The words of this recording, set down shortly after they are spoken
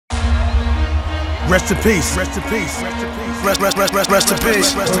Rest in peace. Rest in peace. Rest in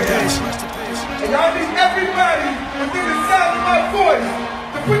peace. And y'all need everybody within the sound of my voice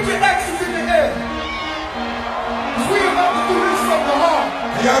to put your X's in the air. Cause we about to do this from the heart.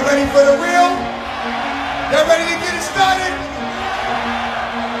 Are y'all ready for the real? Y'all ready to get it started?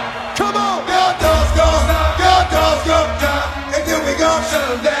 Come on! Your dogs go, and then we gon' shut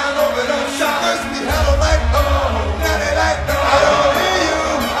them down, open up shop. First we had them like, oh, now they like, no, I don't hear you,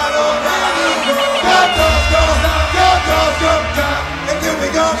 I don't hear you. Your dogs go, and then we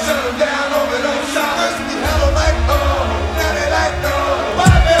gon' shut them down, open up shop. First we had them like, oh, now they like, no,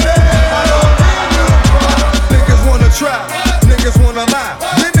 why baby, I don't hear you. Niggas wanna try, niggas wanna lie,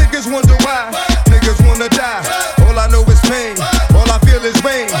 then niggas wonder why, niggas wanna die. All I know is pain, all I feel is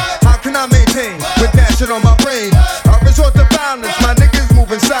rain. How can I maintain with that shit on my brain? I resort to violence, my niggas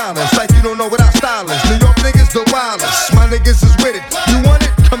moving silence, like you don't know what our style is. New York niggas the wildest, my niggas is with it. You want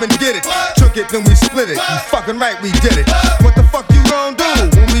it? Come and get it. Took it, then we split it. You fucking right, we did it. What the fuck you gon' do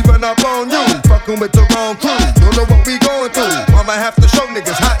when we run up on you? Fucking with the wrong crew, don't know what we going through. I might have to show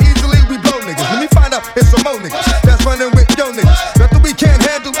niggas how easily we blow niggas. When we find out it's some more niggas that's running with yo niggas. Nothing we can't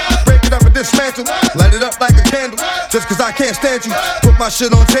handle, break it up and dismantle. Light it up like a candle, just cause I can't stand you. Put my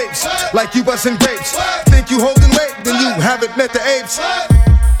shit on tapes, like you bustin' grapes. Think you holding weight, then you haven't met the apes.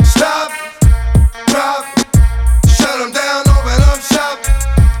 Stop, drop, shut them down, open up shop.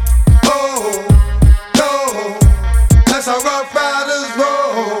 Oh, no, that's how rough riders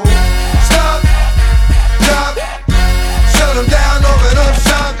roll. Stop, drop, shut them down, open up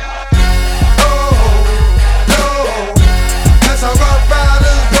shop. Oh, no, that's how rough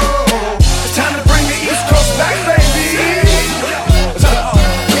riders roll. It's time to bring the East Coast back, baby.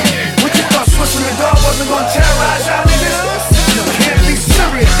 What you thought Switzerland and dog wasn't gonna terrorize y'all niggas? Can't be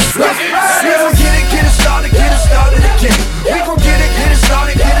serious. We gon' get it started again. We gon' get it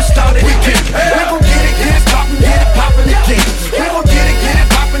started again. We gon' get it poppin' again. We gon' get it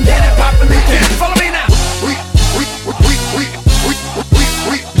poppin' again. Follow me now.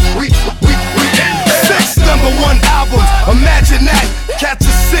 Six #1 albums, imagine that. Cats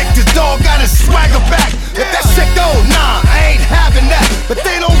are sick, this dog got his swagger back. If that shit go, nah, I ain't having that. But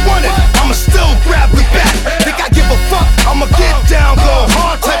they don't want it, I'ma still grab it back. Think I give a fuck? I'ma get down, go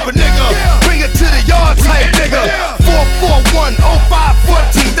hard type of nigga. Bring it to the yard type nigga. 441 05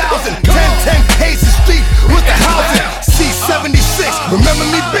 14,000 1010 Hazen Street with the housing. C76, remember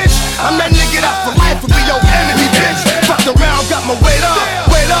me, bitch? I'm that nigga that for life will be your enemy, bitch. Fucked around, got my weight up,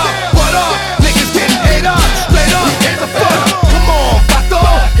 what up? Niggas getting ate up, straight up, get the fuck. Come on, vato,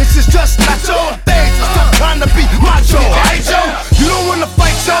 this is just not your thing. Stop trying to be macho, alright, yo? You don't wanna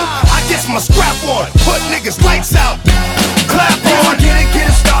fight, yo? I guess my scrap on, put niggas lights out, clap on. We gon' get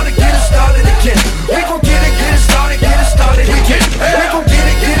it started again. We gon' get it started again. We gon' get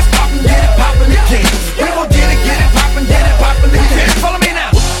it poppin' again. We gon' get it poppin' again. Follow me now.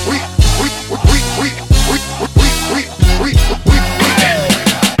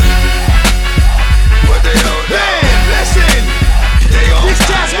 What they don't know. Man, listen. These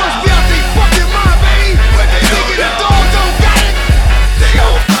cats must be out they fucking mind, baby. Thinking the dog don't got it. They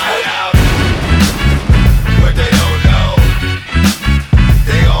gon' find out. What they don't know.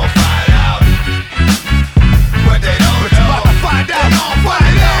 They gon' find out. What they don't know. About to find out. They gon'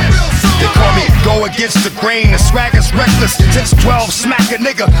 find out real soon. They call me go against the grain. The swagger's reckless. 6'12", smack a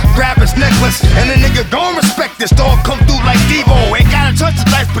nigga, grab his necklace, and the nigga gon' respect this. Dog come through like Devo. Ain't gotta touch the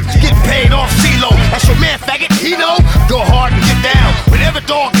life, but get paid off CeeLo. That's your man, faggot. He know. Go hard and get down. Whenever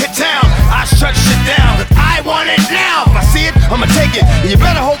dog hit town, I shut shit down. 'Cause I want it now. If I see it, I'ma take it. And you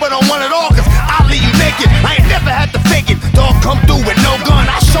better hope I don't want it all, 'cause I'll leave you naked. I ain't never had to fake it. Dog come through with no gun.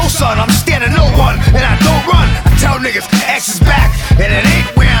 I show son, I'm scared of no one, and I don't run. I tell niggas X is back, and it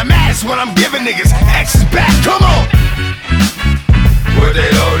ain't where I'm at. It's what I'm giving niggas. X is back. Come on. What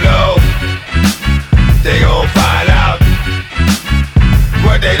they don't know, they gon' find out.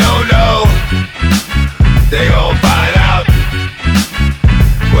 What they don't know, they gon' find out.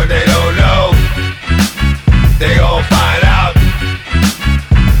 What they don't know, they gon' find out.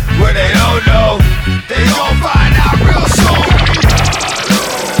 What they don't know, they gon' find out real soon.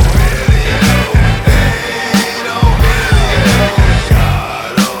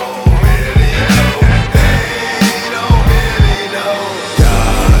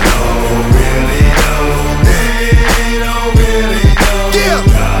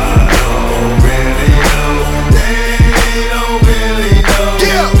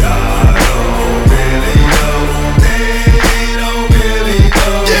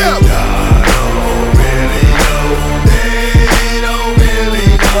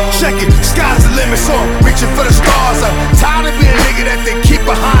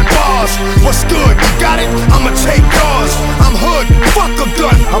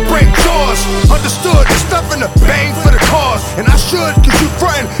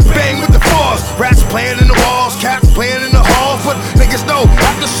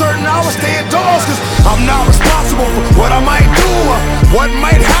 pause, cause I'm not responsible for what I might do or what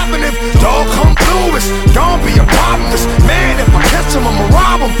might happen if dog come through. It's gonna be a problem, cause man, if I catch him, I'ma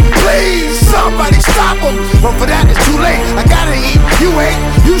rob him. Please, somebody stop him. But for that, it's too late. I gotta eat, you ain't,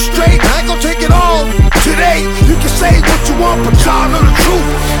 you straight. I ain't gonna take it all today. You can say what you want, but y'all know the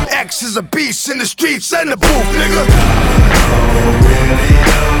truth. X is a beast in the streets and the booth, nigga. Don't really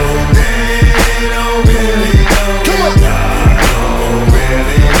know, they don't really know. Come on. Don't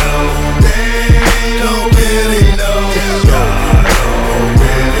really know, they don't really know. Don't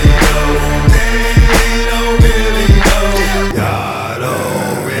really know, they don't really know. Y'all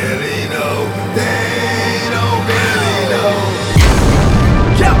don't really know, they don't really know.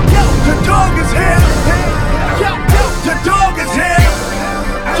 Yo, the dog is here. Yo, the dog is here.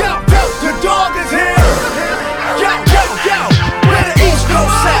 Yo, the dog is here. Yo, where the East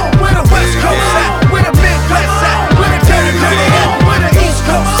Coast at? Where the West Coast at? Where the Midwest at? Where the dirty at? Where the East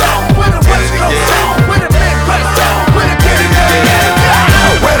Coast at? Where the West Coast at? Where the Midwest at? Where the dirty at?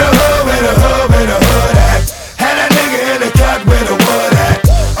 Where the hood, where the hood, where the hood at? Had that nigga in the cut, where the wood at?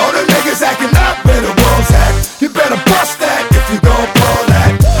 All the niggas acting up, where the wolves at? You better bust that if you gon' pull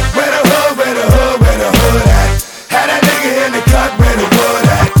that. Where the hood, where the hood, where the hood at? Had that nigga in the cut, where the wood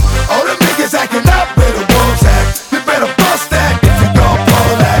at? All the niggas acting up, where the wolves at? You better bust that if you gon'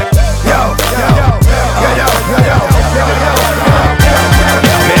 pull that.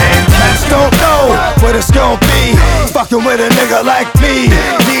 Man, cats don't know what it's gon' be. Fucking with a nigga like me.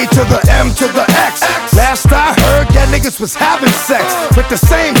 D to the M to the X. Last I heard, that niggas was having sex with the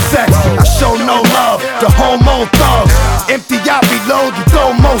same sex. I show no love to homo thugs. Empty out, reload, and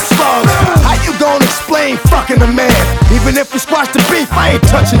throw more slugs. How you gon' explain fucking a man? Even if we squash the beef, I ain't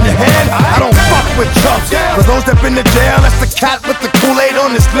touching your hand. I don't fuck with chumps. For those that been to jail, that's the cat with the Kool-Aid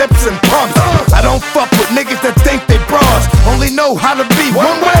on his lips and pumps. I don't fuck with niggas that think they bras. Only know how to be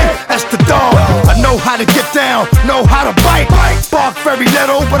one way, that's the dog. I know how to get down, know how to bite. Bark very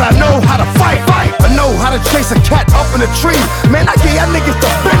little, but I know how to fight. I know how to chase a cat up in a tree. Man, I gave y'all niggas the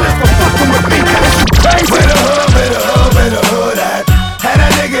business for fucking with me. This is crazy. Where the hood, where the hood, where the hood at? Had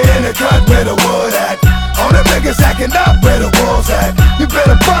that nigga in the cut, where the wood at? All the niggas acting up, where the wolves at? You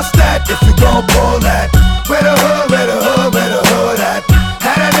better bust that if you gon' pull that. Where the hood, where the hood, where the hood at?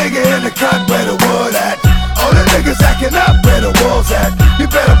 Had that nigga in the cut, where the wood at? All the niggas acting up, where the wolves at? You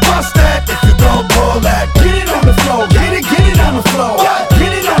better bust that if you gon' pull that. Get it on the floor, get it on the floor.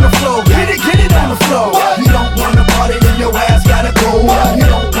 Get it on the floor, get it on the floor. You don't wanna party, then your ass gotta go. You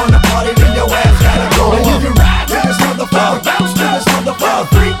don't wanna party, then your ass gotta go. And you can ride to this motherfucker, bounce to this motherfucker,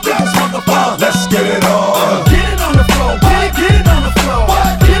 freak to this motherfucker. Let's get it on. Get it on the floor, get it on the floor.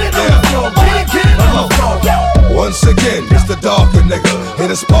 Get it on the floor, get it on the floor. Once again, it's the darker nigga. Hit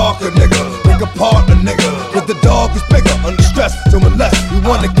a sparker nigga, pick apart a nigga. But the dog is bigger, under stress. So unless you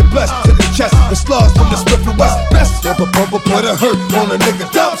wanna get blessed to the chest, the slugs from the Swift and West. Best ever bumper put a hurt on a nigga.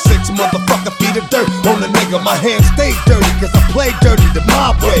 Dump 6 motherfucker feet of dirt on a nigga. My hands stay dirty, cause I play dirty the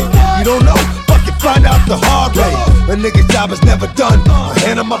mob way. You don't know, fuck it, find out the hard way. A nigga's job is never done. I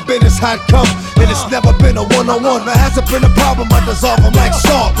handle my business how it come. And it's never been a one-on-one. There hasn't been a problem, I dissolve them like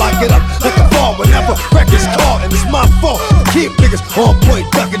salt. Lock it up like a fall whenever records caught. And it's my fault to keep niggas on point,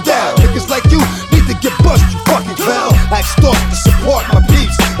 ducking down. Niggas like you need to get bust, you fucking clown. I extort to support my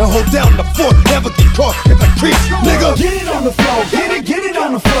peeps and hold down the fort. Never get caught if I creeps, nigga. Get it on the floor, get it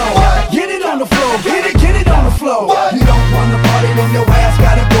on the floor. Get it on the floor, get it on the floor. You don't wanna party, then your ass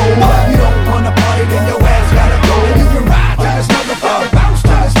gotta go. You don't wanna party, then your ass gotta go. And you can ride to this motherfucker, bounce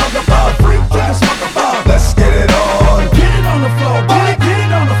to this motherfucker, freak to this motherfucker. Let's get it on. Get it on the floor, get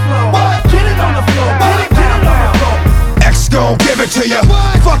it on the floor. Get it on the floor, get it on the floor. X gon' give it to ya.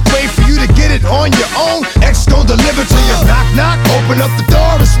 Fuck, wait for you to get it on your own. X gon' deliver to ya. Knock, knock, open up the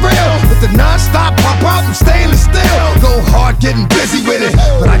door, it's real. With the non-stop pop out and stainless steel. Go hard, getting busy with it.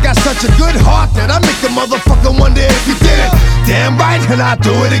 But I got such a good heart that I make the motherfucker wonder if you did it. Damn right, and I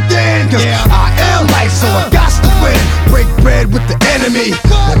do it again. Cause I am light, so I got to win. Break bread with the enemy.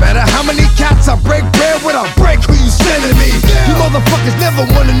 No matter how many cats I break bread with, I'll break who you sending me. You motherfuckers never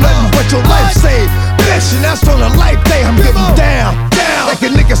wanted nothing but your life saved. Bitch, and that's on a life day. I'm getting down, like a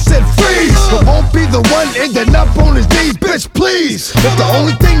nigga said freeze. But won't be the one ending up on his knees, bitch, please. If the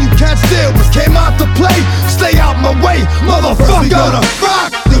only thing you can't steal was came out to play, stay out my way, motherfucker. First we gonna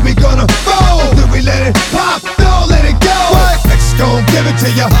rock, then we gonna roll, then we let it pop, don't let it go. X gon' give it to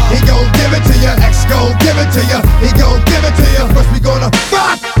ya, he gon' give it to ya. X gon' give it to ya, he gon' give it to ya. First we gonna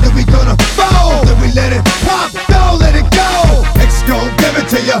rock, then we gonna roll, then we let it pop, don't let it go. X gon' give it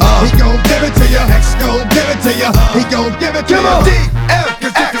to ya, he gon' give it to ya. X gon' give it to ya, he gon' give it to ya. DM,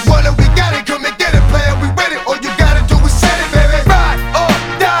 cause if you want it, we got it. Come and get it, player, we ready. All you gotta do is set it, baby. Ride or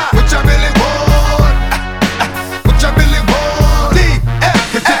die, which I really want.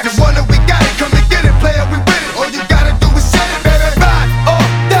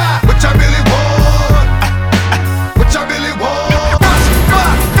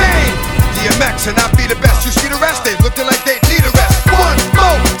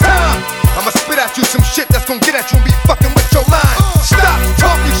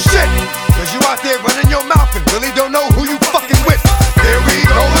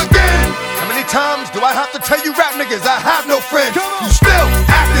 to tell you rap niggas I have no friends. You still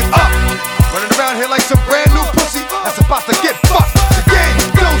acting up, running around here like some brand new pussy that's about to get fucked. The game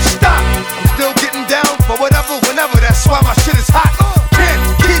don't stop. I'm still getting down for whatever, whenever. That's why my shit is hot. Can't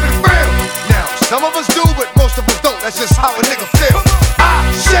keep it real. Now some of us do, but most of us don't. That's just how a nigga feel. I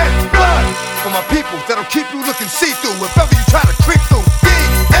shed blood for my people that'll keep you looking see-through if ever you try to creep through.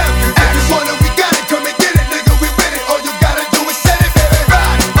 DMX, one that we got it, come and get it, nigga. We with it. All you gotta do is set it, baby.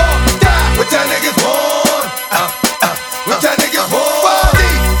 Ride or die. What y'all niggas want? What y'all niggas want?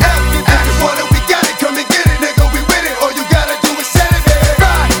 DMX, one that we got it, come and get it, nigga. We with it. All you gotta do is set it, baby.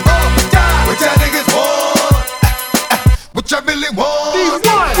 Ride or die. What y'all niggas want? What y'all really want? What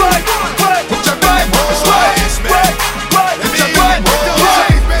y'all really want? What y'all really want?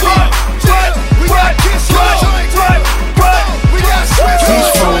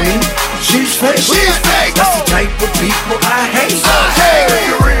 She's fake. She's fake. That's the type of people I hate.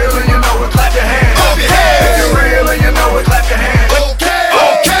 If you're real and you know it, clap your hands. If you're real and you know it, clap your hands.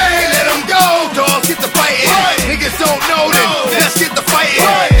 Okay, let them go. Dogs get the fighting. Niggas don't know then. Let's get the fighting.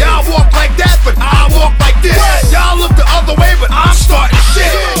 Y'all walk like that, but I walk like this. Y'all look the other way, but I'm starting shit.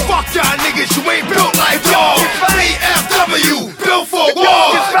 Fuck y'all niggas, you ain't built like y'all. BFW, built for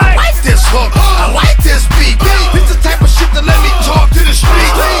war. I like this hook, I like this beat. This the type of shit that let me talk to the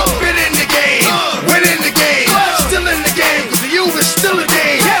street. Been in the game, winning the game, still in the game. To you, it's still a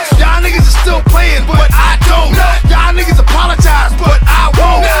game. Y'all niggas are still playing, but I don't. Y'all niggas apologize, but I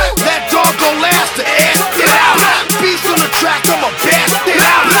won't. That dog gon' last to ass get out. Beast on the track, I'm a bastard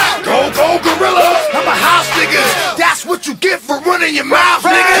out. Go gorilla, I'm a house nigga. That's what you get for running your mouth,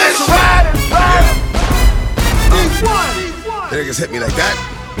 niggas. Niggas hit me like that.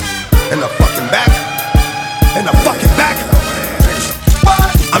 In the fucking back. In the fucking back.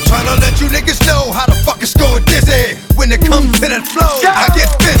 I'm trying to let you niggas know how the fuck it's going dizzy. When it comes to that flow, I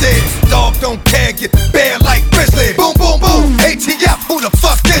get busy. Dog don't care, get bare like Grizzly. Boom, boom, boom, ATF, who the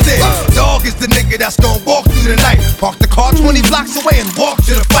fuck is it? Dog is the nigga that's gonna walk through the night. Park the car 20 blocks away and walk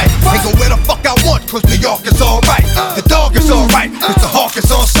to the fight. And go where the fuck I want, cause New York is alright. The dog is alright, cause the hawk is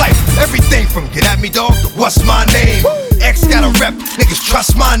on sight. Everything from get at me dog to what's my name. X got a rep, niggas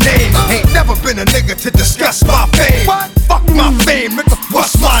trust my name. Ain't never been a nigga to discuss my fame. Fuck my fame, nigga,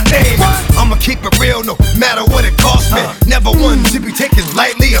 what's my name? I'ma keep it real no matter what it costs me. Never one to be taken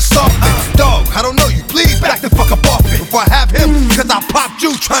lightly or softly. Dog, I don't know you, please back the fuck up off me before I have him, cause I popped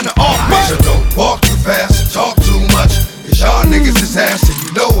you trying to off me. So don't walk too fast and talk too much, cause y'all niggas is ass and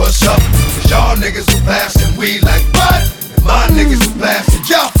you know what's up. Cause y'all niggas who blast and we like what? And my niggas who blast and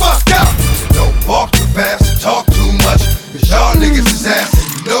y'all fucked up. So don't walk too fast and talk too much, cause y'all niggas is ass and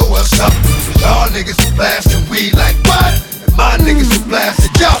you know what's up. Cause y'all niggas who blast and we like what? And my niggas who blast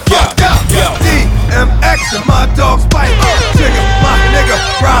and y'all fucked up. DMX and my dogs bite. Jigga, my nigga,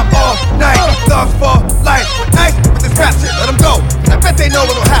 rhyme all night. Thugs for life. Nice with this rap shit, let them go. I bet they know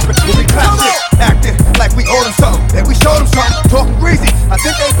what'll happen when we clap shit. Acting like we owe them something, then we showed them something. Talking greasy, I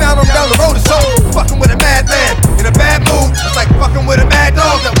think they found them down the road or so. Fucking with a madman in a bad mood. It's like fucking with a mad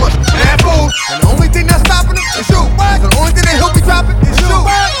dog that wants bad food. And the only thing that's stopping him is you. The only thing that he'll be dropping is you.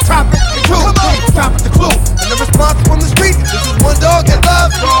 Drop it and you. Drop it the clue. And the response from the street, this is one dog that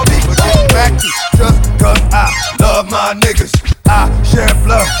loves all me. But get back to just cause I love my niggas. I share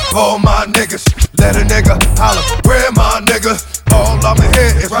blood for my niggas. Let a nigga holler, where my niggas? All I'ma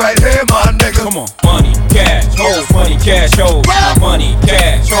hear is right here, my nigga. Come on. Money, cash, hoes, money, cash, hoes. Money,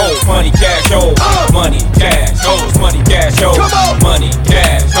 cash, hoes, money, cash, hoes. Money, cash, hoes, money, cash, hoes. Money,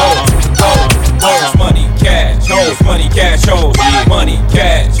 cash, hoes, money, cash, hoes, money, cash, hoes. Money,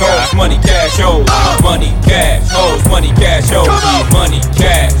 cash, hoes, money, cash, hoes. Money, cash, hoes, money, cash, hoes. Money,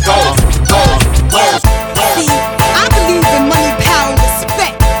 cash, hoes. See, I believe in money, power, and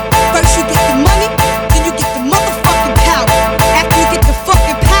respect. First you get the money, then you get the motherfucking power. After you get the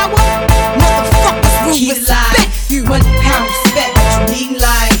fucking power, motherfuckers will respect you. 1 pound respect, what you eating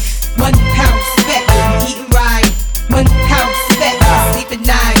like. 1 pound respect, what you eating right. 1 pound respect, you sleep at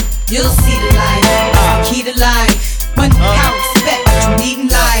night. You'll see the light, key to life. 1 pound respect, what you eating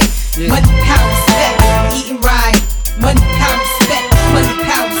like. 1 pound respect, what you eating right. 1 pound respect, 1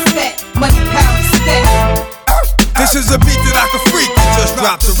 pound respect, 1 pound respect. This is a beat that I can freak and just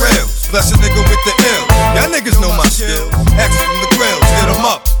drop the rails. Bless a nigga with the ill. Y'all niggas know my skills. X from the grills, hit 'em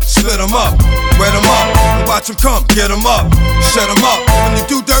up, split 'em up, wet 'em up, and watch 'em come, get 'em up, shut 'em up. When you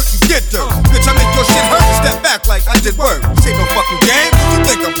do dirt, you get dirt. Bitch, I make your shit hurt. Step back like I did work. This ain't no fucking game. You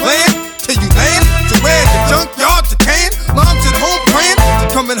think I'm playing? Till you laying? To where the junkyard decaying? Mom's at home praying to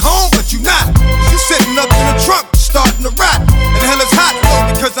coming home, but you not. You sitting up in the trunk, starting to rot. And the hell is hot,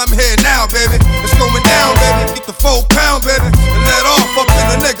 though, because I'm here now, baby. It's going down, baby. Get the 4 pound, baby, and let off up in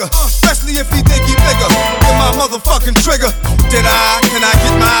a nigga. Especially if he think he bigger.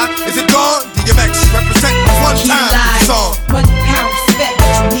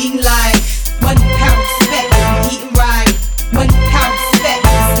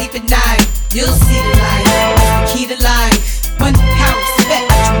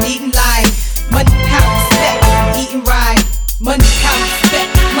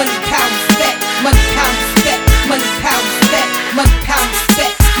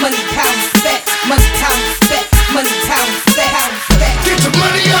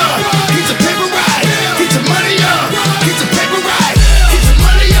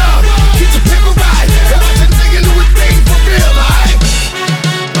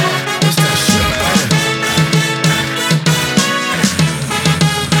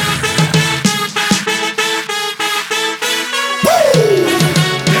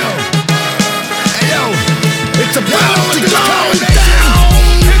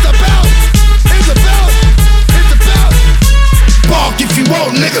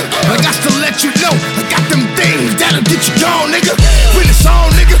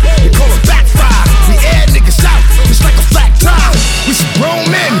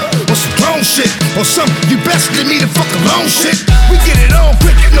 shit. Or some, you best leave me the fuck alone shit. We get it on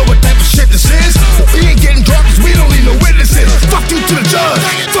quick, you know what type of shit this is. We ain't getting drunk cause we don't need no witnesses. Fuck you to the judge,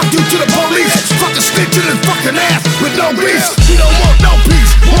 fuck you to the police. Fucking snitch in his fucking ass with no grease. We don't want no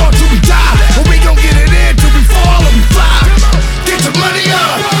peace, war till we die. But we gon' get it in till we fall or we fly. Get your money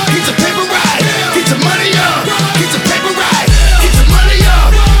up, get your paper right. Get your money up, get your paper right. Get your money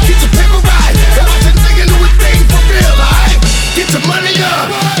up, get your paper right. And watch a nigga do a thing for real, alright? Get your money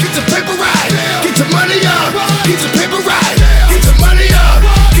up, get your paper right. Get your money up, get your paper right. Get your money up,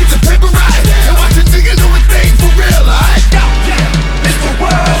 get your paper right. And watch a nigga do a thing for real, alright? It's the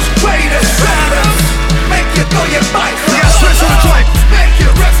world's greatest riders. Make you throw your bike. We got Swiss on the joint. Make you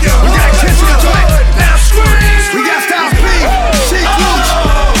rip your We got Kiss on the joint. Now scream. We got Styles P, Chic Luch,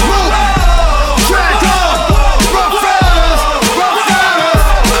 Mook, Drag On, Rough Riders, Rough Riders.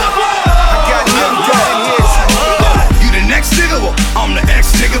 I got young down here. You the next nigga? Well, I'm the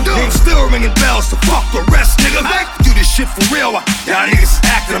ex nigga. Ain't still ringing bells, so fuck the rest, nigga. Do this shit for real. Y'all niggas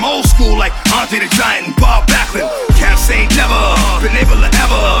acting. I'm old school like Andre the Giant and Bob Backlund. Cats ain't never been able to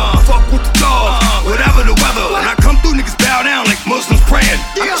ever fuck with the dog, whatever the weather. When I come through, niggas bow down like Muslims praying.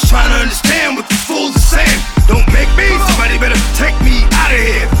 I'm just trying to understand what these fools are saying. Don't make me, somebody better take me out of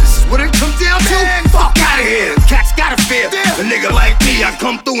here. This is what it comes down to. Fuck out of here. Cats gotta fear a nigga like me. I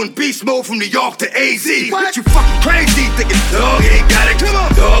come through in beast mode from New York to AZ. What you fucking crazy thinking? Dog ain't got it.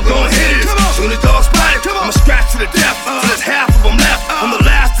 Dog gon' hit it. Soon as dog spot it, I'ma scratch to the death. Till there's half of them left. I'm the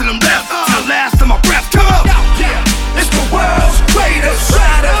last of them left. Till the last of my breath. Come on. It's the world's greatest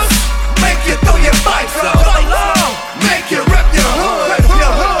riders. Make you throw your bikes up. Make you rip your hood.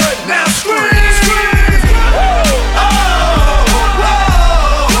 Now scream.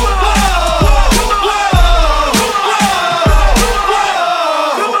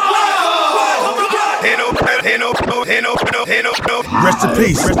 Rest in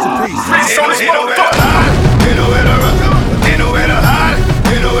peace. Rest in peace. Ain't nowhere to hide. Ain't nowhere to run. Ain't nowhere to hide.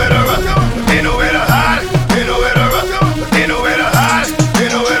 Ain't nowhere to run. Ain't nowhere to hide. Ain't nowhere to run. Ain't nowhere to hide.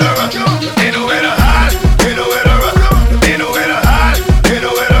 Ain't nowhere to run. Ain't nowhere to hide. Ain't nowhere to run. Ain't nowhere to hide. Ain't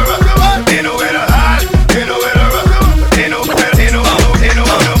nowhere to run. Ain't nowhere to hide. Ain't nowhere to run. Ain't nowhere to hide.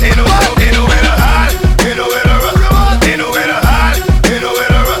 Ain't nowhere to hide. Ain't nowhere to run. Ain't nowhere to hide. Ain't nowhere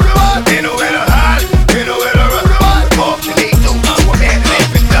to run. Ain't nowhere to hide. Ain't nowhere to run. What can they do to a man that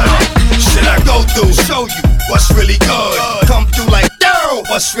ain't been done? Shit I go through, show you what's really good. Come through like yo,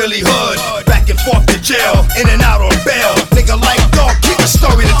 what's really hood? Back and forth to jail, in and out on bail. Nigga like dog, keep a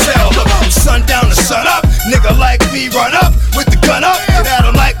story to tell. Look, from sundown to sun up. Nigga like me run up with the gun up. And at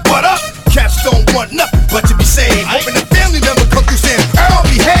 'em like what up? Cats don't want nothing but to be saved. Hoping the family member come through saying, Earl,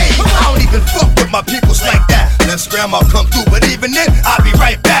 behave. I don't even fuck with my peoples like that. Unless grandma come through, but even then, I'll be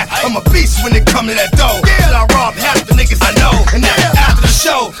right back. I'm a beast when it come to that dough. And I rob half the niggas I know. And that's after the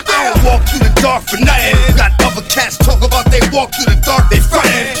show. I don't walk through the dark for nothing. Got other cats talk about they walk through the dark, they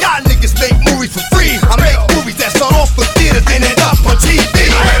frontin'. Y'all niggas make movies for free. I make movies that start off for theaters and end up on TV.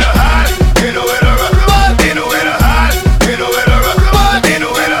 Ain't nowhere to hide. Ain't nowhere to run. Ain't nowhere to hide. Ain't nowhere to run. Ain't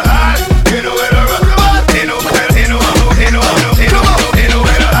nowhere to hide. Ain't nowhere to run. Ain't nowhere to hide. Ain't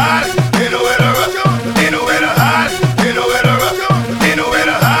nowhere to hide. Ain't nowhere to run. Ain't nowhere to hide. Ain't nowhere to run. Ain't nowhere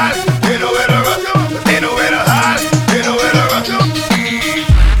to hide. Ain't nowhere to run. Ain't nowhere to hide. Ain't nowhere to run.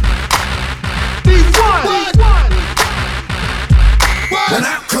 When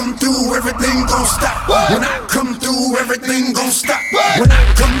I come through, everything gon' stop. When I come through, everything gon' stop. When I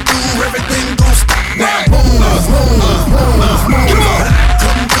come through, everything gon' stop. Now move, move, move, move. When I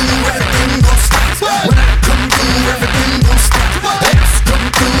come through, everything gon' stop. When I come through, everything gon' stop. X come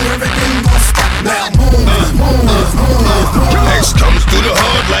through, everything gon' stop. Now move, move, move, move. X comes through the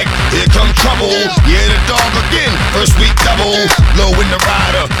hood like here come trouble. Yeah, the dog again. First week double. Low in the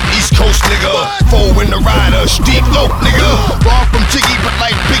rider. East Coast nigga. Four in the rider. Steep low nigga. Far from Jiggy, but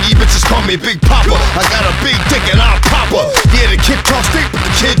like Biggie, bitches call me Big Papa. I got a big dick and I'll pop her. Yeah, the kid talk straight, but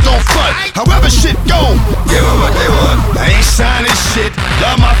the kid don't front. However shit go, give them what they want. I ain't signing shit.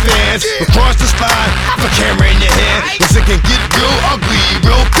 Love my fans. Across the slide, have a camera in your hand. Cause it can get real ugly,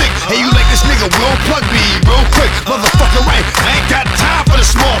 real thick. Hey, you like this nigga, will plug me real quick. Motherfucker, right? I ain't got time for the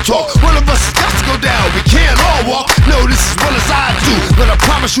small talk. One of us got to go down. We can't all walk. No, this is well as I do. But I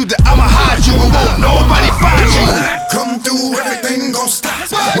promise you that I'ma hide you and won't nobody find you. When I come through, everything gon' stop.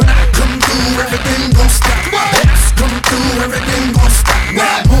 When I come through, everything gon' stop. X come through, everything gon' stop.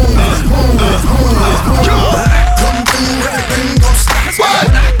 Now move, move, move, move. When I come through, everything gon' stop.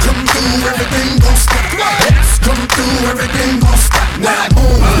 When I come through, everything gon' stop. X come through, everything gon' stop. Now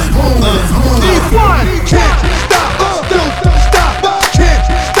move, move, move. D1 can't stop, don't stop, can't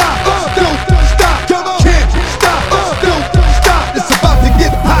stop, don't stop, can't stop, don't stop. It's about to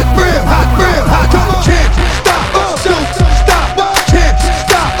get hot, real hot, real.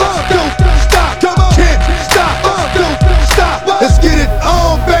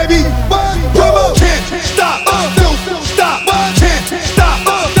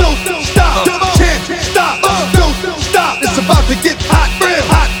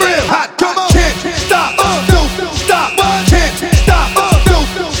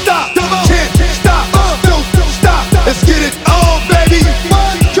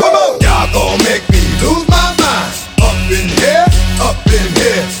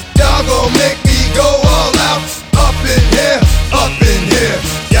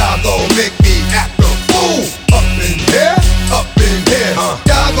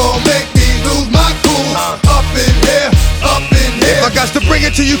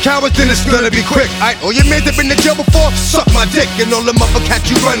 to you cowards, then it's gonna be quick. Alright, all your mans that been to jail before, suck my dick. And all the motherfuckers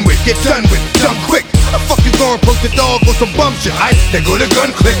you run with, get done with, dumb quick. How the fuck you gon' approach the dog with some bum shit? Aight, they go to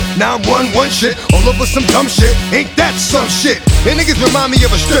gun click. Now I'm one shit, all over some dumb shit. Ain't that some shit? And niggas remind me of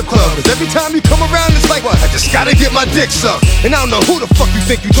a strip club. Cause every time you come around, it's like, what? I just gotta get my dick sucked. And I don't know who the fuck you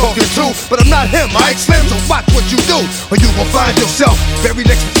think you talking to, but I'm not him, aight, Slim, so watch what you do, or you gon' find yourself very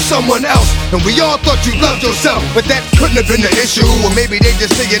next to someone else. And we all thought you loved yourself, but that couldn't have been the issue. Or maybe they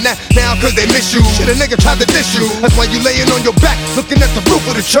just saying that now cause they miss you. Shit, a nigga tried to diss you. That's why you laying on your back, looking at the roof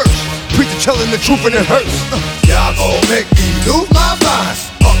of the church. Preacher telling the truth and it hurts. Y'all gon' make me lose my mind.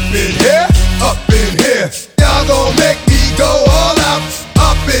 Up in here, up in here. Y'all gon' make me go all out.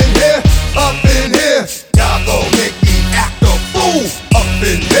 Up in here, up in here. Y'all gon' make me act a fool. Up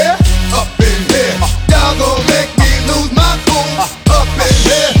in here, up in here. Y'all gon' make me lose my cool. Up in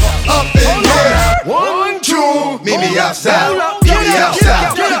here, up in here. 1, 2. Meet me outside. Meet me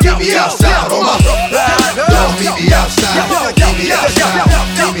outside. Meet me outside on my. Don't meet me outside. Meet me outside.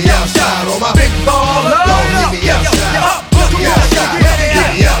 Meet me outside on my big ball. Don't meet me outside. Meet me outside. Meet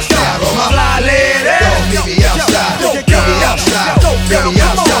me outside on my fly lady. Don't meet me outside. Meet me outside. Meet me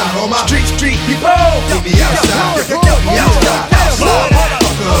outside on my street people. Meet me outside. Meet me outside.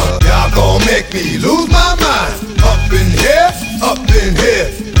 Y'all gon' make me lose my mind. Up in here, up in here.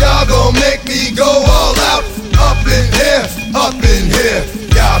 Y'all gon' make me go all out. Up in here, up in here.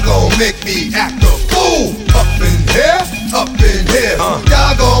 Y'all gon' make me act a fool. Up in here, up in here.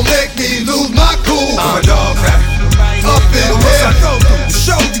 Y'all gon' make me lose my cool. My dog happy. Up in here. I go through to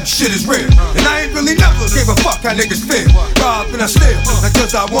show you shit is real. And I ain't really never gave a fuck how niggas feel. Rob and I steal, not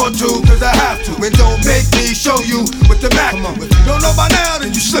cause I want to, cause I have to. And don't make me show you what the Mac do. If you don't know by now,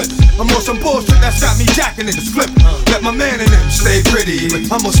 then you slip. I'm on some bullshit that's got me jacking niggas flip. Let my man in them stay pretty, but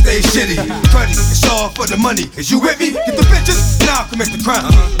I'ma stay shitty. Cruddy, it's all for the money. Is you with me? Get the bitches, now I commit the crime.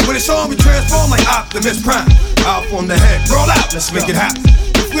 When it's on, we transform like Optimus Prime. Out on the head, roll out, let's make it happen.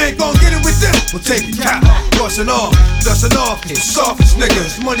 If we ain't gon' get it with them, we'll take it cap. Bustin' off, dustin' off, the softest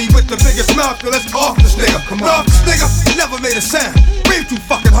niggas. Money with the biggest mouth, yo, let's off this nigga. Come on, off this nigga, he never made a sound. Breathe too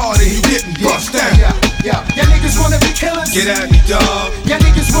fucking hard and he didn't bust down. Y'all niggas wanna be killers. Get at me, dog. Y'all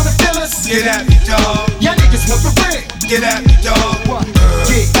niggas wanna fill us. Get at me, dog. Y'all niggas want the ring. Get at me, dog.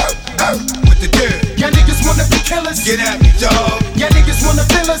 With the dirt. Y'all niggas wanna be killers. Get at me, dog. Y'all niggas wanna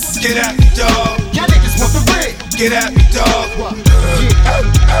fill us. Get at me, dog. Y'all niggas want the ring. Get at me, dog.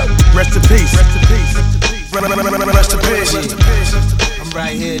 Rest in peace. Rest in peace. Rest in peace. I'm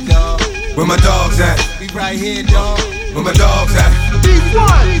right here, dog. Where my dogs at? We right here, dog. Where my dogs at?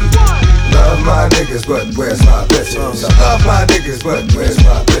 Love my niggas, but where's my bitches? I love my niggas, but where's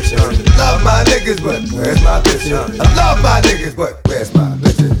my bitches? Love my niggas, but where's my bitches? I love my niggas, but where's my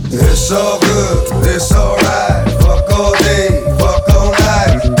bitches? It's all good, it's alright. Fuck all day, fuck all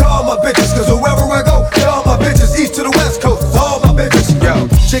night. Call my bitches, cause wherever I go, all my bitches, east to the west coast, all my bitches. Yo,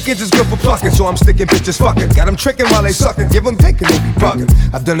 chickens is good for plucking, so I'm sticking bitches fucking. Got them tricking while they sucking, give them dick and they be bugging.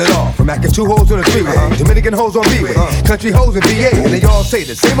 I've done it all, from acting 2 hoes on a 3-way, Dominican hoes on B-way, country hoes in VA, and they all say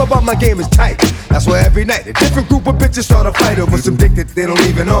the same about my game is tight. That's why every night a different group of bitches start a fight over some dick that they don't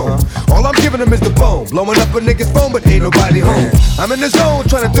even own. All I'm giving them is the bone, blowing up a nigga's phone, but ain't nobody home. I'm in the zone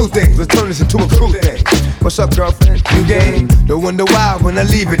trying to do things, let's turn this into a crew thing. What's up, girlfriend? New game? Don't wonder why when I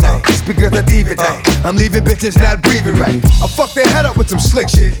leave at night. It's because I leave at night. I'm leaving bitches not breathing right. I fuck their head up with some slick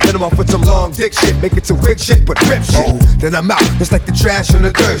shit, hit them off with some long dick shit, make it some quick shit, but rip shit. Then I'm out, it's like the trash on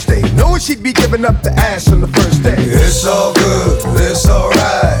a Thursday. Knowing she'd be giving up the ass on the first day. It's all good, it's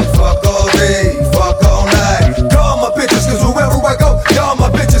alright. Fuck all day, fuck all night. Call my bitches, cause wherever I go, y'all my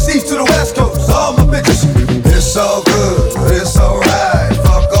bitches, east to the west coast, all my bitches. It's all good, it's alright.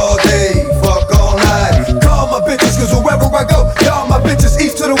 Fuck all day, fuck all night. Call my bitches, cause wherever I go, y'all my bitches,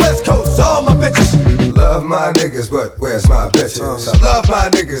 east to the west coast, all my bitches. Love my niggas, but where's my bitches? I love my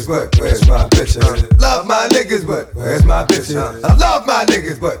niggas, but where's my bitches? Love my niggas, but where's my bitches? I love my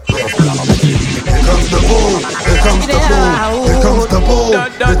niggas, but where's my bitches? Here comes the boom, here comes the boom, here comes the boom,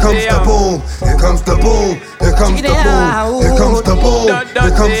 here comes the boom, here comes the boom, here comes the boom, here comes the boom,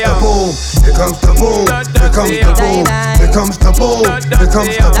 here comes the boom, here comes the boom, here comes the boom, here comes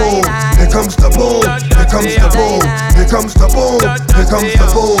the boom, here comes the boom, here comes the boom, here comes the boom, here comes the boom, here comes the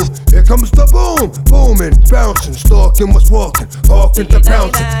boom, here comes the boom, booming, bouncing, stalking what's walking, hawking to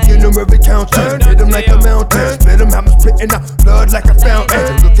pouncing, get them every counter, hit them like a mountain, spit them how I'm spitting out blood like a fountain.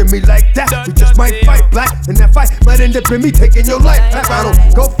 Look at me like that, we just might fight black, and that fight might end up in me taking your life. If I don't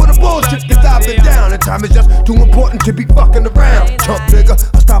go for the bullshit, cause I've been down. And time is just too important to be fucking around. Chump nigga,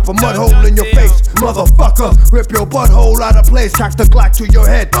 I stop a mud hole in your face. Motherfucker, rip your butthole out of place. Cock the Glock to your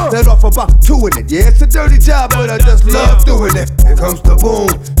head. Let off about 2 in it. Yeah, it's a dirty job, but I just love doing it. Here comes the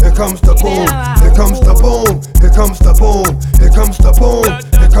boom, here comes the boom, here comes the boom, here comes the boom, here comes the boom,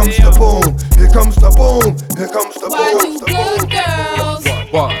 here comes the boom, here comes the boom, here comes the boom. Why do good girls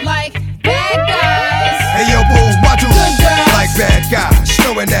like bad guys? Hey yo, boo, why do Good girls like bad guys?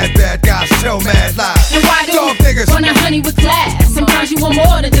 Showing that bad guys tell mad lies. And why do Dog niggas want a honey with class? Sometimes you want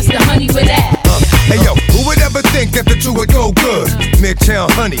more than just a honey with ass. Hey yo, who would ever think that the two would go good?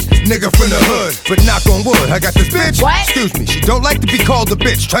 Midtown honey, nigga from the hood. But knock on wood, I got this bitch. What? Excuse me, she don't like to be called a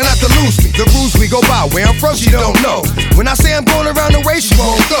bitch. Try not to lose me. The rules we go by, where I'm from, she don't know. When I say I'm going around the way, she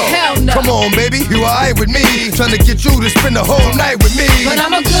won't go. Hell no. Come on, baby, you alright with me? Trying to get you to spend the whole night with me. But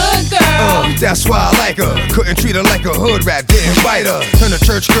I'm a good girl. That's why I like her. Couldn't treat her like a hood rat, didn't bite her. Turn a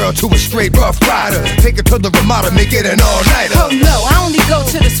church girl to a straight rough rider. Take her to the Ramada, make it an all-nighter. Oh no, I only go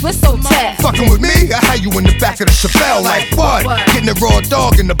to the Swiss hotel. Fucking with me? I had you in the back of the Chevelle like what? Getting a raw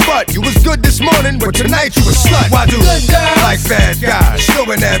dog in the butt. You was good this morning, but tonight you a slut. Why do Good girls like bad guys?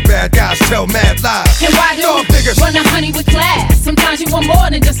 Showing that bad guys tell mad lies. And why do Dog niggas want a honey with class? Sometimes you want more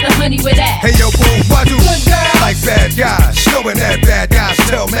than just a honey with ass. Hey yo, boo, why do Good girls like bad guys? Showing that bad guys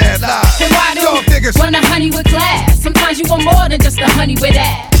tell mad lies. And why do Dog niggas want a honey with class? Sometimes you want more than just a honey with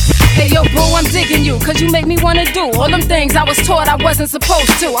ass. Hey yo boo, I'm digging you, cause you make me wanna do all them things I was taught I wasn't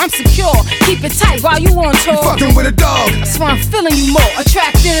supposed to. I'm secure, keep it tight while you on tour. fucking with a dog. That's why I'm feeling you more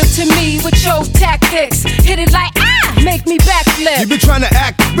attractive to me with your tactics. Hit it like make me backflip. You been trying to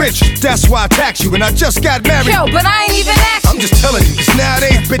act rich, that's why I tax you. And I just got married. Yo, but I ain't even asking. I'm just telling you, cause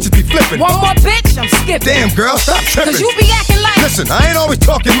nowadays bitches be flipping. One more bitch, I'm skipping. Damn girl, stop tripping. Cause you be acting like Listen, I ain't always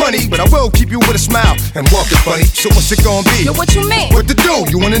talking money, but I will keep you with a smile and walking funny. So what's it gonna be? Yo, what you mean? What to do?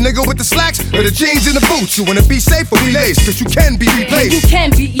 You want a nigga with the slacks or the jeans and the boots? You wanna be safe or be laced? Cause you can be You replaced. can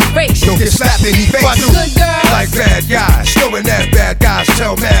be erased. Don't get slapped in the face. Why do Good girls like bad guys? Showing that bad guys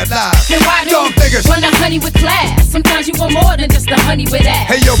tell mad lies. And why do Dog niggas want a honey with class? Sometimes you want more than just a honey with ass.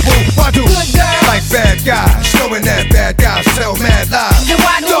 Hey yo boo, why do Good girls like bad guys? Showing that bad guys tell mad lies. And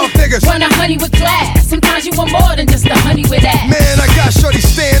why do Dog niggas want a honey with class? Sometimes you want more than just a honey with ass. Man, I got shorty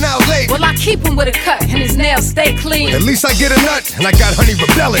staying out late. Well, I keep him with a cut and his nails stay clean. At least I get a nut and I got honey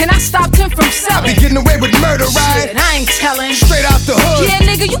rebelling. And I stopped him from I selling. be getting away with murder, right? Shit, I ain't telling. Straight out the hood. Yeah,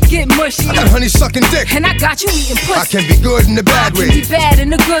 nigga, you get mushy. I got honey sucking dick. And I got you eating I pussy. can be good in the I bad can way. be bad in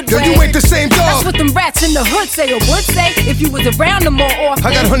the good Yo, way. you ain't the same That's dog. what them rats in the hood say or would say if you was around them more often.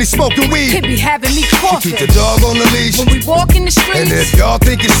 I got honey smoking weed. He'd be having me coughing. Keep the dog on the leash. When we walk in the And if streets, y'all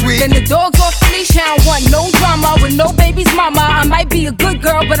think it's sweet, then the dog's off the leash. I don't want no drama with no baby's mama. I might be a good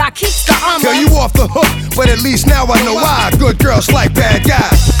girl, but I keep the armor. yo, you off the hook. But at least now I know why good girls like bad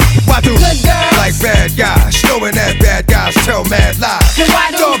guys. Why do Good girls like bad guys? Showing that bad guys tell mad lies. And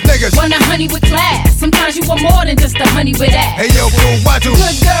why do Dog niggas want a honey with class? Sometimes you want more than just a honey with ass. Hey yo, boo, why do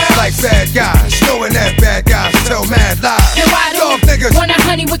Good girls like bad guys? Showing that bad guys tell mad lies. And why do Dog niggas want a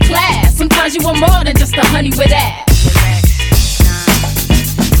honey with class? Sometimes you want more than just a honey with ass.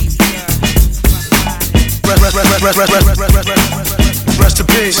 Rest in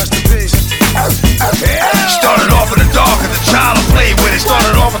peace. Started off in the dark as a child, I played with it.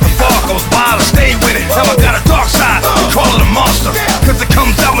 Started off with the bark, I was wild, I stayed with it. Now I got a dark side, we call it a monster, cause it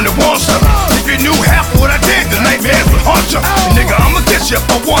comes out when it wants to. If you knew half of what I did, the nightmares would haunt you. Nigga, I'ma get you if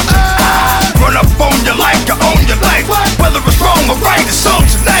I want you. Run up on you like I own your life. Whether it's wrong or right, it's on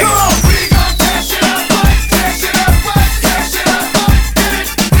tonight.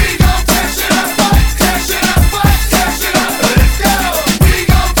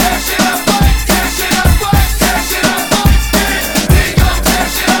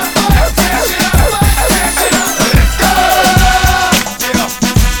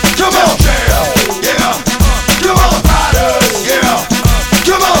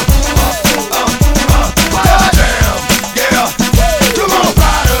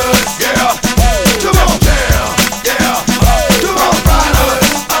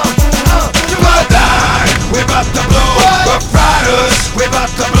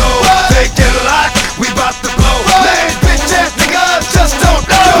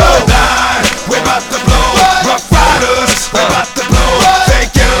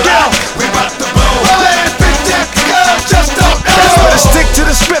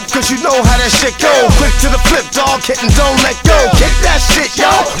 And don't let go, kick that shit, yo.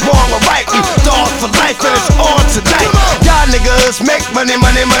 Wrong or right, we dog for life and it's on tonight. Y'all niggas make money,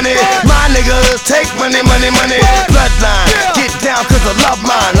 money, money. My niggas take money, money, money. Bloodline, get down cause I love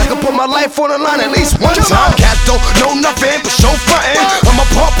mine. I can put my life on the line at least one time. Cats don't know nothing but show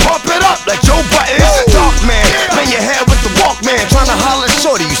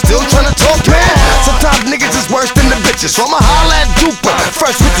bitches. So I'ma holla at Duper,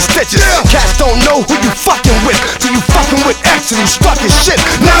 first with the stitches. Cats don't know who you fucking with, till you fucking with X and you stuck in shit.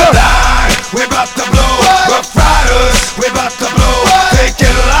 Nigga, we bout to blow. Rough Riders, we bout to blow. Take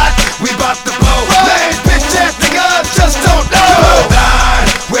it a lot, we bout to blow. Lame bitch ass nigga, just don't know.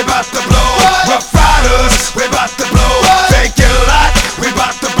 We bout to blow. Rough Riders, we bout to blow. Take it a lot, we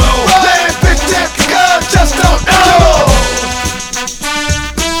bout to blow. Lame bitch ass nigga, just don't know.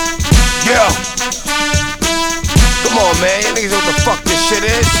 yeah. Come on, man, you niggas know what the fuck this shit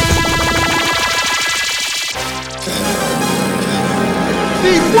is.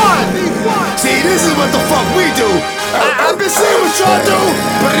 See, this is what the fuck we do. I've been seeing what y'all do,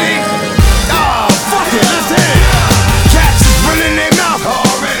 but it ain't. Fuck it, let's hit it. Cats is running their mouth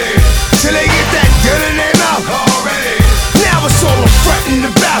Already, till they get that gun in their mouth. already, Now it's all I'm fretting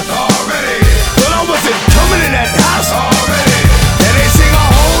about. already, But I wasn't coming in that house. already, And they sing a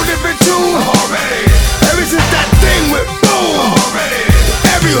whole different tune. already, Ever since that thing went boom. already,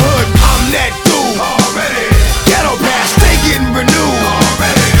 Every hood, I'm that dude. already, Ghetto pass, they getting renewed.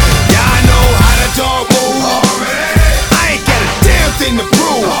 already, Yeah, I know how the dog move. already, I ain't got a damn thing to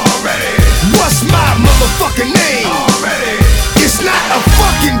prove. already, What's my motherfucking name? already, It's not a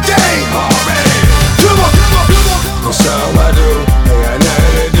fucking game. already. Come on, come on, come on. What's up, I do? Ain't got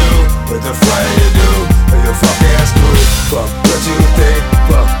nothing to do with the front you do. Or your fuck ass crew. Fuck what you think,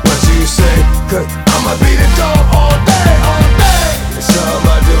 fuck what you say. Cause I'ma be the dog all day, all day. It's something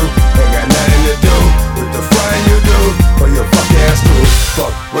I do. Ain't got nothing to do with the front you do. Or your fuck ass crew.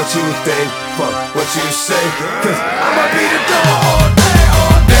 Fuck what you think, fuck what you say. Cause I'ma be the dog all day,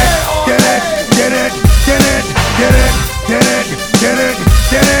 all day, all Get day. it, get it, get it, get it, get it, get it,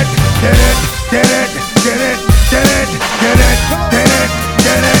 get it, get it, get it, get it, get it, get it, get it,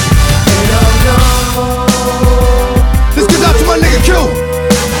 get it. This goes out to my nigga Q.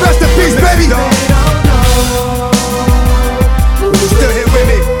 Rest in peace, baby. Still here with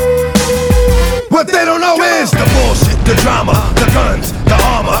me. What they don't know is the bullshit, the drama, the guns, the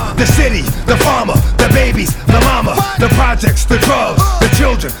armor, the city, the farmer, the babies, the mama, the projects, the drugs, the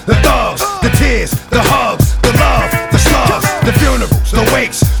children, the thugs, the tears, the hugs, the love, the slugs, the funerals, the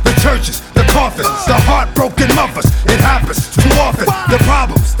wakes, the churches, the coffins, the heartbroken mothers. It happens too often. The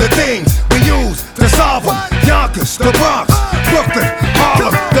problems, the things we use to solve them. Yonkers, the Bronx, Brooklyn,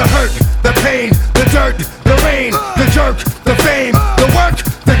 Harlem, the hurt, the pain, the dirt, the rain, the jerk, the fame, the work,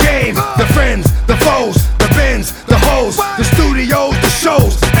 the game, the friends, the foes, the bins, the hoes, the studios, the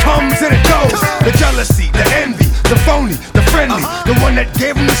shows, comes and it goes. The jealousy, the envy, the phony, the friendly, the one that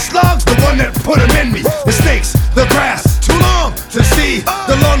gave them the slugs, the one that put them in me. The snakes, the grass, too long to see.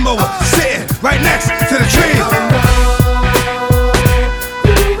 The lawnmower sitting right next to the tree.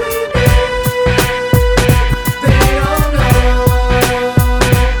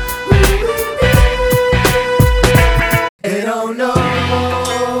 They don't know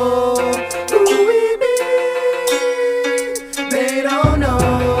who we be. They don't know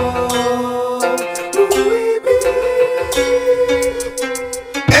who we be.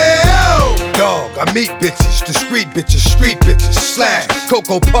 Ew! Dog, I meet bitches, the street bitches, slash,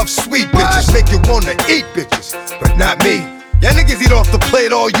 Cocoa Puff, sweet bitches, make you wanna eat bitches, but not me. Y'all niggas eat off the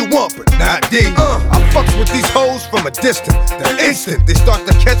plate all you want, but not D. I fucks with these hoes from a distance. The instant they start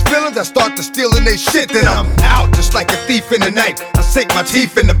to catch feelings, I start to stealing they shit. Then I'm out just like a thief in the night. I sink my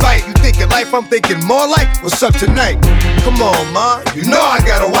teeth in the bite. You thinking life, I'm thinking more like what's up tonight. Come on, ma, you know I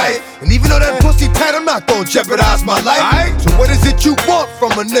got a wife. And even though that pussy tight, I'm not gonna jeopardize my life. So what is it you want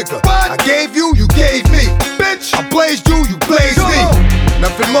from a nigga? I gave you, you gave me. Bitch, I blazed you, you blazed me.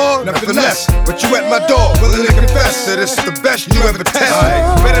 Nothing more, nothing less. But you at my door, willing to confess that it's the best you ever test.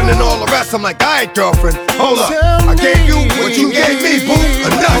 Better than all the rest. I'm like, alright, girlfriend, hold up. I gave you what you gave me, boo.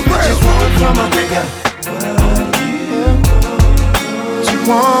 Enough. Just want from a nigga. What you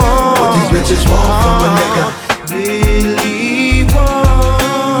want? What these bitches want from a nigga. Really want.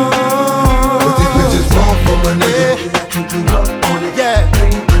 What these bitches want from a nigga. Yeah.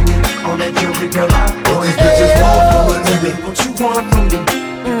 Bring it on that jewelry, girl. What these bitches want from a nigga. What you want from me?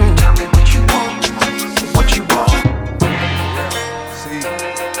 Tell me what you want. What you want? See,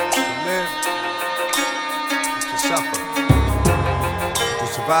 to live is to suffer. To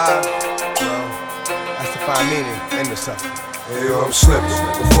survive, well, that's to find meaning in the suffering. Hey yo, I'm slipping,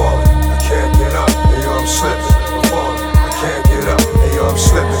 I'm falling, I can't get up. Hey yo, I'm slipping, I'm falling, I can't get up. Hey yo, I'm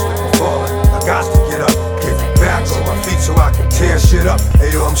slipping, I'm falling, I got to get up. Get back on my feet so I can tear shit up.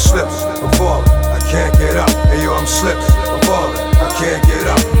 Hey yo, I'm slipping, I'm falling, I can't get up. Hey yo, I'm slipping, I'm falling, I can't get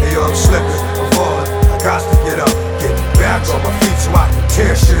up. Hey yo, I'm slipping, I'm falling, I got to get up. Get back on my feet so I can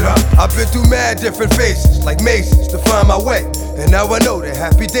tear shit up. I've been through mad different phases, like mazes, to find my way. And now I know that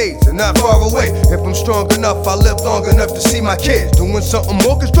happy days are not far away. If I'm strong enough, I'll live long enough to see my kids doing something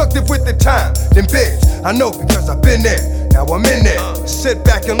more constructive with their time than bids. I know because I've been there. Now I'm in there. Sit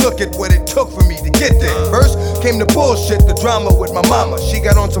back and look at what it took for me to get there. First came the bullshit, the drama with my mama. She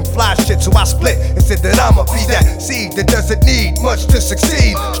got on some fly shit, so I split and said that I'ma be that seed that doesn't need much to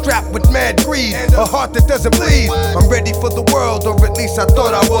succeed. Strapped with mad greed, a heart that doesn't bleed. I'm ready for the world, or at least I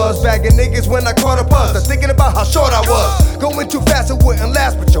thought I was. Bagging niggas when I caught a buzz. I'm thinking about how short I was. Going too fast, it wouldn't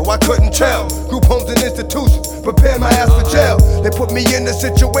last, but yo, I couldn't tell. Group homes and institutions, prepare my ass for jail. They put me in a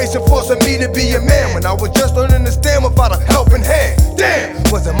situation forcing me to be a man when I was just learning to stand without a helping hand. Damn,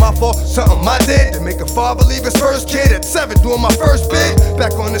 was it my fault? Something I did to make a father leave his first kid at 7 doing my first bid.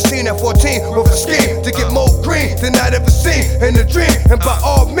 Back on the scene at 14 with a scheme to get more green than I'd ever seen in a dream. And by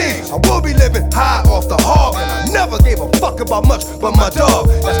all means, I will be living high off the hog. And I never gave a fuck about much but my dog.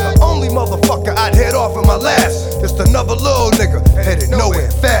 That's the only motherfucker I'd head off in my last. Just another little nigga headed nowhere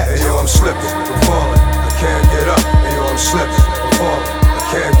fast. Hey yo, I'm slipping, I'm falling, I can't get up. Hey yo, I'm slipping, I'm falling, I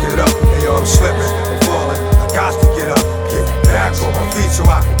can't get up. Hey yo, I'm slipping, I'm falling, I got to get up. Get back on my feet so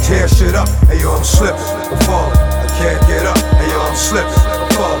I can tear shit up. Hey yo, I'm slipping, I'm falling, I can't get up. Hey yo, I'm slipping, I'm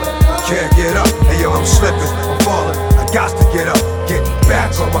falling, I can't get up. Hey yo, I'm slipping, I'm falling, I got to get up. Get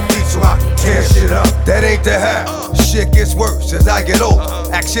back on my feet so I can tear shit up. That ain't the half. Shit gets worse as I get older.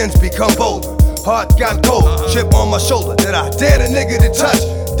 Actions become bolder. Heart got cold. Chip on my shoulder that I dared a nigga to touch.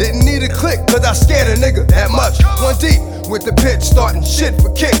 Didn't need a click, cause I scared a nigga that much. One deep with the pitch, starting shit for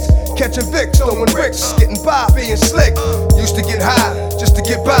kicks. Catching Vicks, throwing bricks, getting by, being slick. Used to get high, just to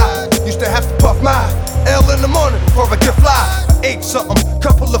get by. Used to have to puff my L in the morning before I get fly. I ate something,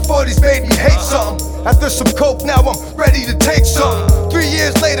 couple of 40s made me hate something. After some coke, now I'm ready to take something. 3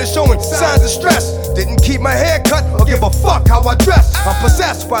 years later, showing signs of stress. Didn't keep my hair cut or give a fuck how I dress. I'm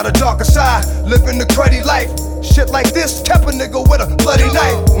possessed by the darker side, living the cruddy life. Shit like this kept a nigga with a bloody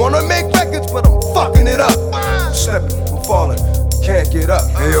knife. Wanna make records, but I'm fucking it up. I'm slipping, I'm falling, can't get up.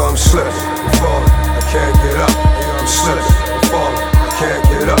 Hey yo, I'm slipping, I'm falling, I can't get up. Hey yo, I'm slipping, I'm falling, I can't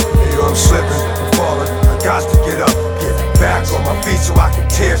get up. Hey yo, I'm slipping, I'm falling, I got to get up. Get back on my feet so I can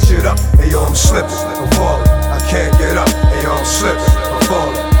tear shit up. Hey yo, I'm slipping, I'm falling, I can't get up. Hey yo, I'm slipping, I'm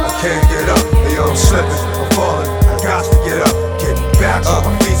falling, I can't get up. Hey yo, I'm slipping, I'm falling, I got to get up. Get back on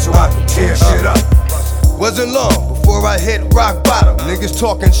my feet so I can tear shit up. Wasn't long before I hit rock bottom. Niggas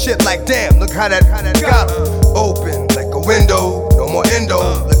talking shit like damn, look how that got 'em. Open like a window, no more endo.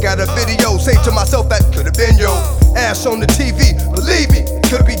 Look at a video, say to myself that could've been yo. Ass on the TV, believe me, it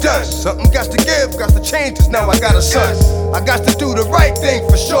could be done. Something got to give, got to change, cause now I got a son. I got to do the right thing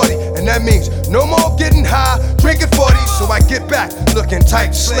for shorty, and that means no more getting high, drinking 40, so I get back looking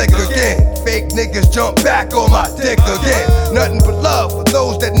tight, slick again. Fake niggas jump back on my dick again. Nothing but love for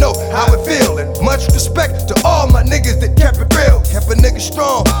those that know how it feel, and much respect to all my niggas that kept it real. Kept a nigga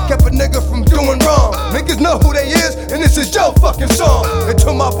strong, kept a nigga from doing wrong. Niggas know who they is, and this is your fucking song. And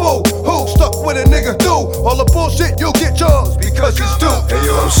to my boo, who stuck with a nigga through all the bullshit, you'll get yours because it's due. Hey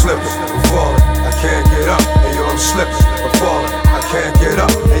yo, I'm slipping, I'm falling, I can't get up. Hey yo, I'm slipping, I'm falling, I can't get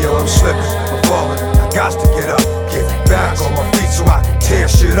up. Hey yo, I'm slipping, I'm falling, I got to get up. Get back on my feet so I can tear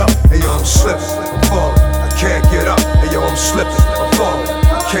shit up. Hey yo, I'm slipping, I'm falling, I can't get up. Hey yo, I'm slipping, I'm falling,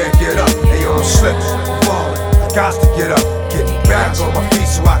 I can't get up. Hey yo, I'm slipping, I'm falling, I got to get up. Get back on my feet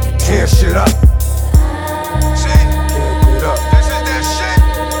so I can tear shit up. See, Can't get up, this is that shit.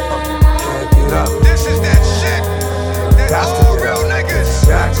 can't get up. This is that shit. That Got to all get real up. niggas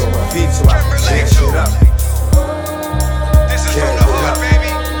Back on my feet so I can can tear relate shit to. up. This is from Can't the get hood, up.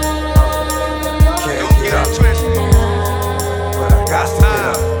 baby. Can't Don't get get up, it twisted. but I got to get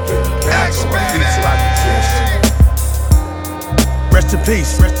up. Get back on my feet so I can tear shit up. Rest in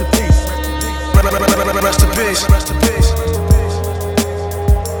peace. Rest in peace. Rest in peace.